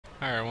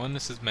Hi everyone,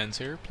 this is Menz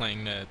here,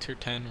 playing the Tier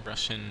 10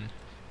 Russian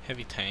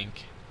heavy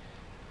tank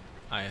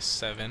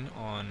IS-7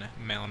 on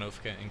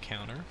Malinovka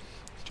encounter.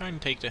 Trying to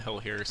take the hill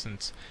here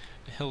since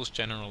the hill is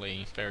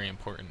generally very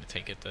important to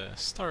take at the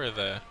start of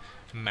the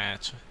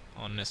match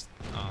on this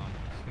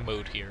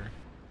mode here.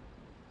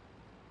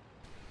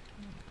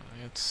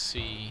 Let's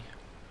see.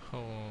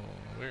 Oh,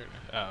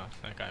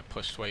 that guy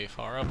pushed way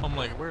far up. I'm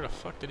like, where the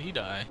fuck did he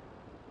die?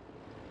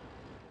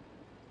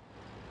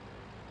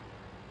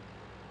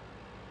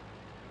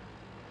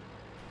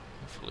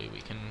 Hopefully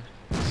we can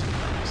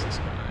surprise this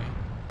guy.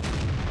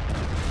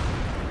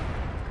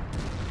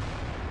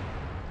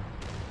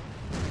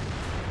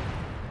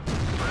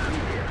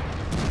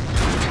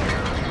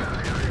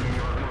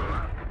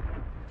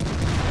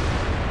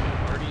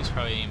 Artie's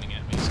probably aiming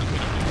at me, so I'm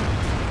gonna move on.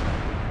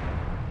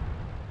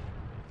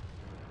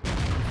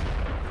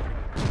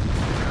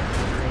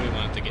 I really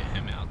wanted to get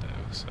him out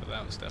though, so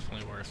that was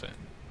definitely worth it.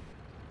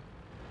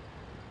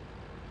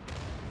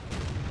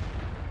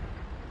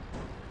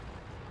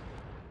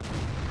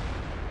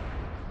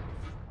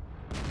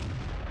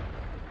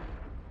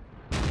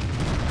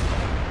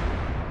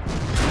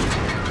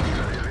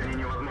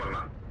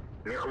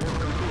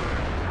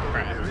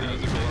 Crap, that was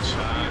a good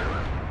shot.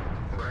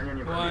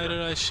 Why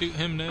did I shoot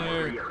him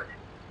there?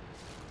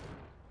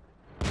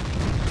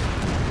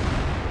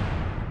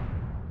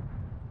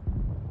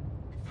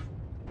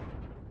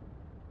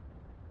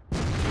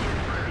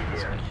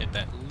 Just gonna hit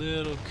that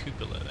little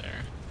cupola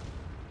there.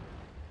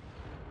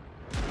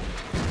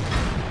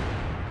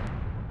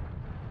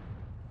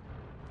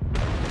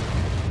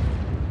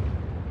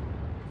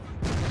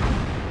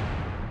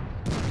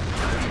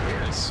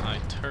 This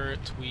side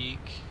turret's weak.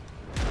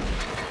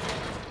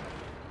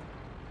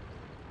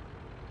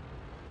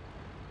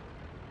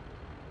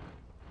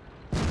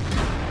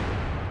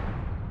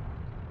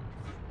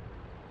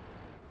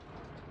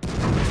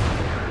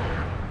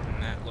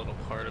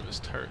 Part of his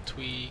turret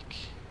weak.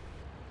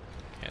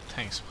 Yeah,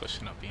 tank's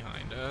pushing up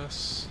behind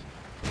us.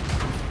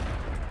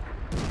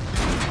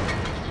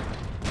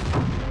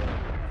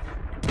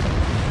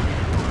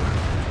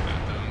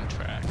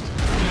 Untracked.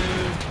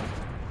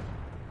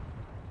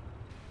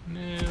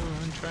 No,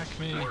 untrack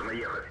me.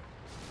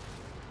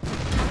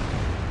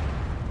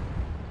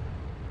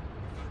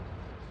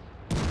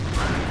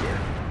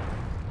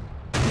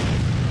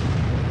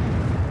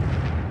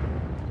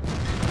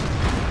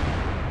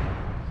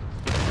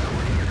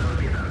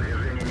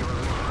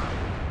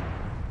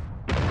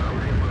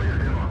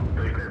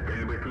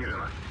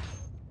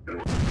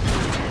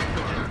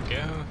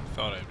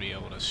 Thought I'd be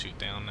able to shoot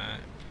down that.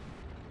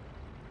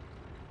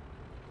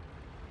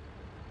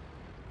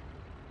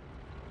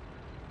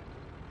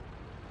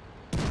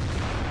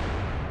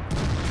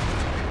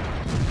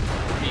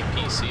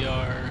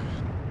 PCR.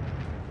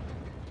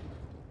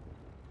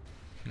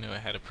 I knew I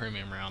had a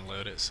premium round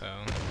loaded, so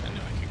I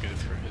knew I could go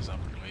through his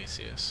upper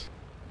glacis.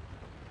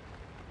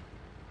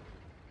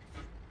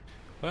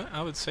 But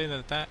I would say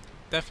that that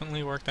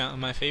definitely worked out in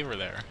my favor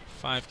there.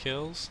 5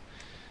 kills.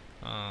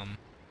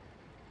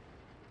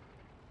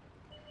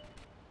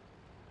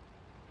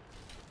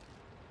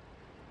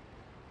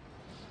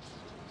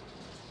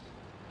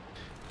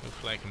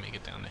 Hopefully I can make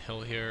it down the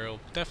hill here. It'll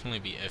definitely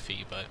be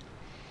iffy, but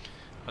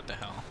what the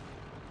hell.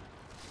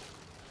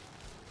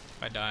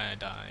 If I die, I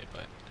die,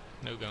 but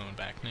no going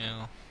back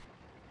now.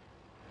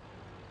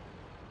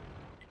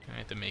 I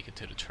have to make it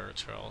to the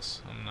church or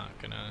else I'm not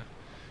gonna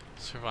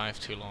survive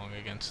too long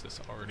against this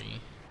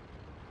Artie.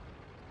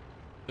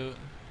 So,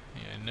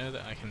 yeah, I know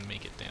that I can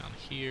make it down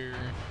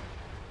here.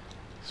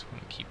 Just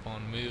wanna keep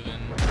on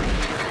moving.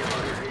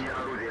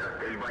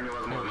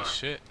 Holy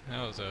shit,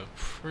 that was a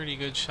pretty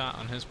good shot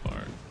on his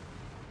part.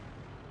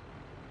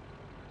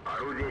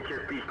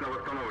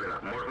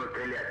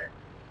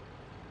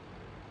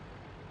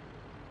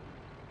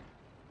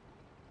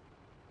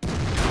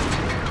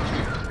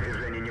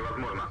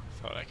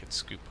 Thought I could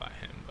scoop by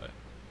him, but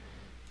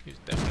he was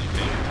definitely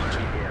paying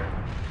attention.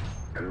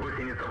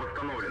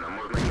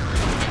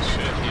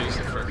 Shit, he used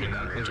the freaking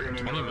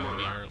 120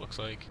 millimeter, it looks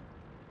like.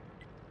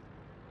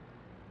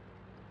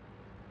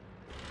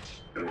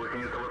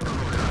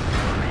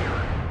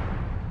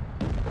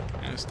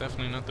 And it's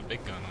definitely not the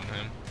big gun on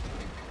him.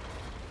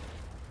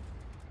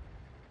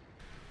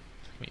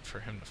 Wait for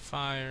him to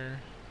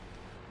fire.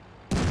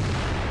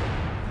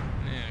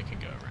 Yeah, I can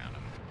go around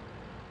him.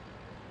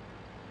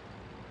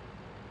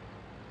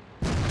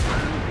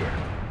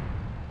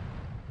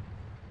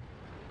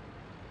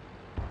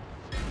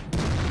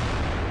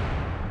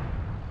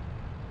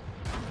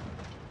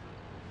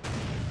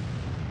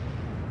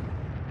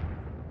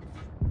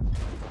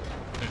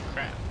 Oh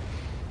crap.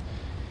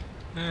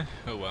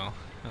 Oh well,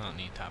 I don't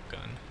need Top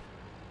Gun.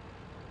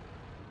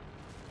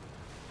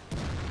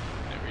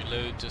 That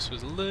reload just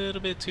was a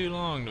little bit too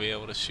long to be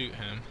able to shoot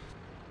him.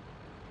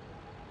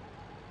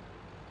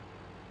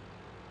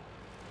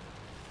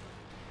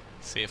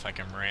 See if I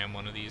can ram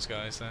one of these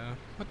guys though.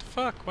 What the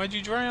fuck? Why'd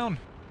you drown?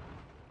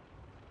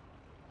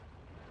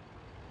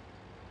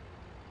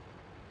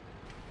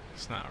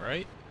 It's not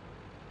right.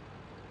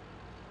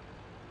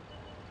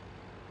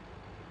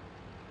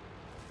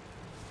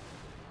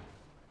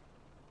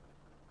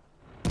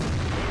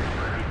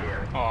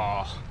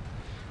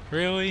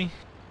 Really?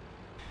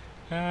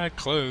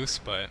 Close,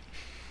 but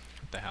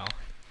what the hell.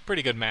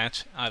 Pretty good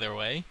match either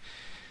way.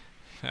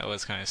 That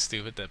was kind of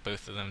stupid that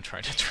both of them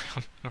tried to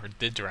drown, or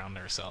did drown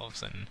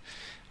themselves, and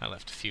I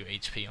left a few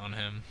HP on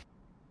him.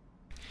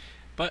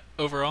 But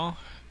overall,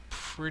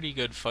 pretty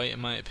good fight in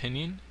my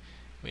opinion.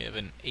 We have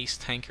an ace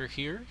tanker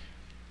here,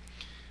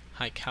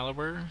 high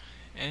caliber,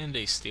 and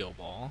a steel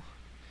ball.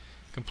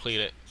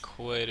 Completed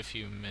quite a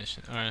few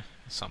missions, or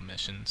some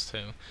missions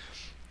too.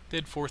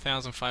 Did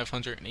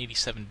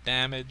 4,587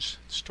 damage,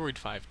 destroyed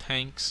 5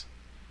 tanks,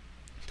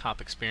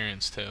 top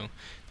experience too.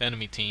 The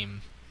enemy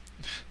team,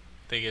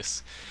 they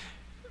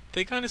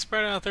kind of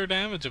spread out their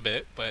damage a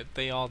bit, but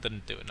they all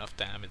didn't do enough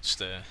damage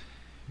to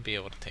be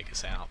able to take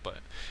us out. But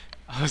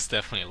I was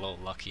definitely a little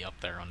lucky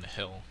up there on the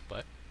hill,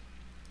 but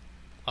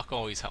luck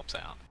always helps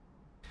out.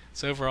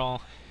 So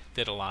overall,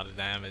 did a lot of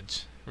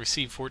damage,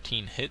 received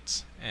 14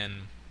 hits,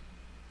 and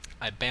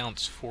I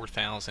bounced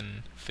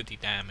 4,050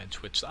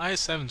 damage, which the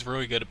IS-7's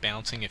really good at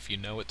bouncing if you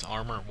know its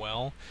armor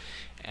well,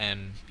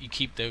 and you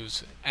keep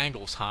those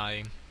angles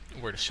high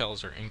where the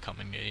shells are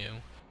incoming to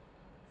you.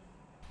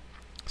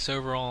 So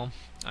overall,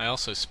 I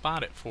also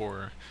spotted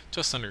for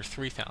just under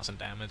 3,000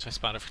 damage. I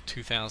spotted for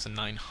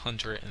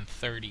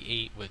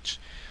 2,938, which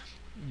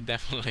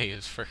definitely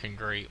is freaking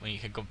great. When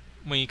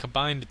you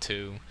combine the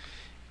two,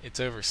 it's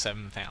over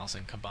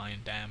 7,000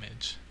 combined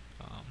damage.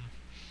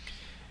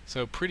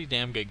 So pretty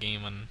damn good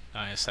game on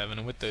IS-7,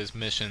 and with those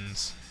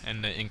missions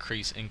and the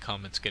increased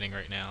income it's getting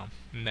right now,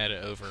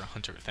 netted over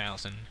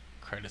 100,000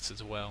 credits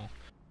as well.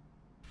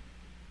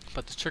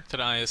 But the trick to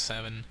the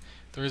IS-7,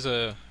 there is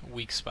a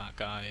weak spot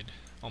guide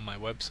on my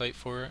website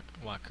for it,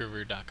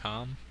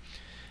 watkguru.com.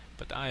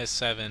 But the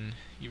IS-7,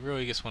 you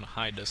really just want to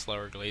hide this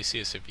lower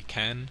glacis if you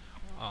can,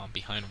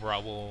 behind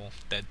rubble,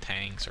 dead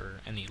tanks,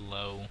 or any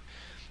low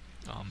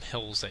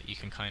hills that you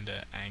can kind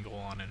of angle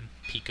on and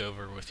peek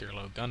over with your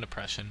low gun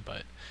depression.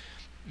 But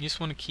you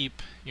just want to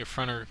keep your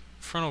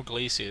frontal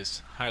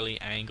glacis highly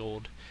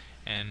angled,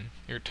 and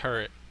your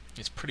turret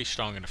is pretty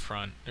strong in the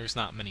front. There's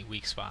not many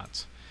weak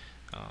spots.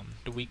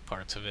 The weak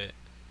parts of it,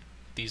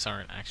 these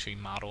aren't actually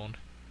modeled.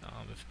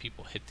 If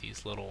people hit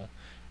these little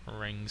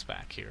rings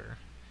back here,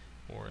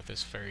 or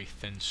this very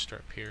thin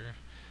strip here,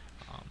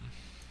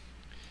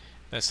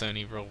 that's the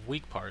only real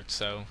weak part.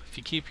 So if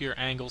you keep your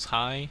angles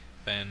high,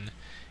 then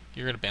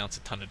you're going to bounce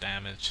a ton of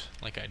damage,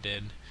 like I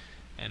did.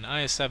 And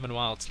IS-7,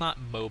 while it's not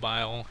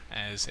mobile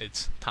as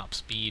its top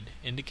speed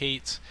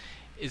indicates,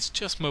 it's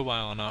just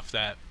mobile enough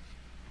that,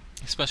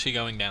 especially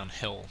going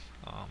downhill,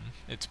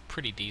 it's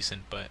pretty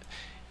decent. But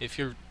if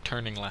you're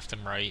turning left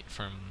and right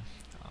from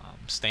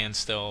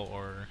standstill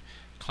or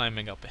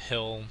climbing up a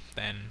hill,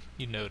 then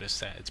you notice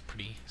that it's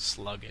pretty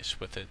sluggish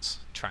with its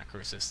track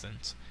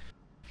resistance.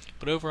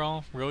 But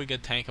overall, really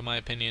good tank in my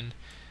opinion,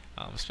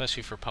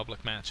 especially for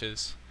public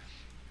matches.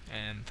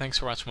 And thanks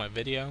for watching my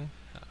video.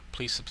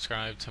 Please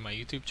subscribe to my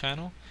YouTube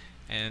channel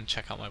and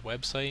check out my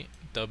website,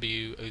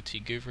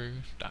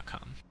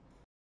 wotguru.com.